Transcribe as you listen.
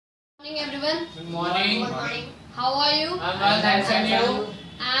Morning everyone. Good morning. Good morning. How are you? I'm well, thanks, and you?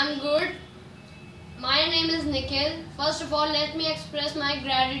 I'm good. My name is Nikhil. First of all, let me express my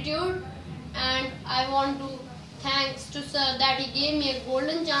gratitude and I want to thanks to sir that he gave me a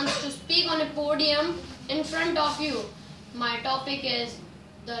golden chance to speak on a podium in front of you. My topic is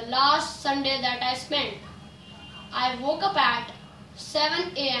the last Sunday that I spent. I woke up at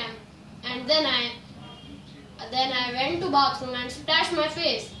 7 a.m. and then I went to bathroom and splashed my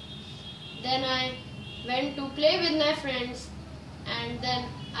face. Then I went to play with my friends and then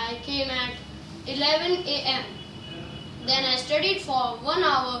I came at 11 a.m. Then I studied for 1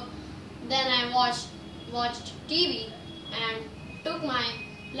 hour. Then I watched TV and took my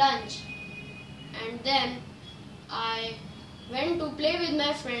lunch. And then I went to play with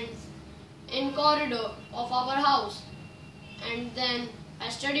my friends in corridor of our house. And then I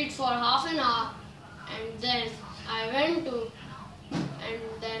studied for half an hour and then I went to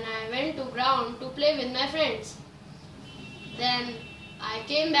ground to play with my friends. Then I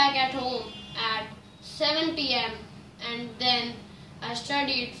came back at home at 7 p.m. and then I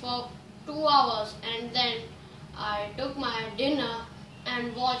studied for 2 hours and then I took my dinner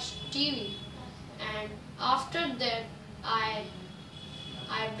and watched TV. And after that I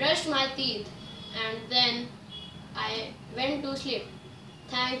brushed my teeth and then I went to sleep.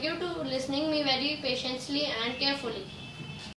 Thank you to listening me very patiently and carefully.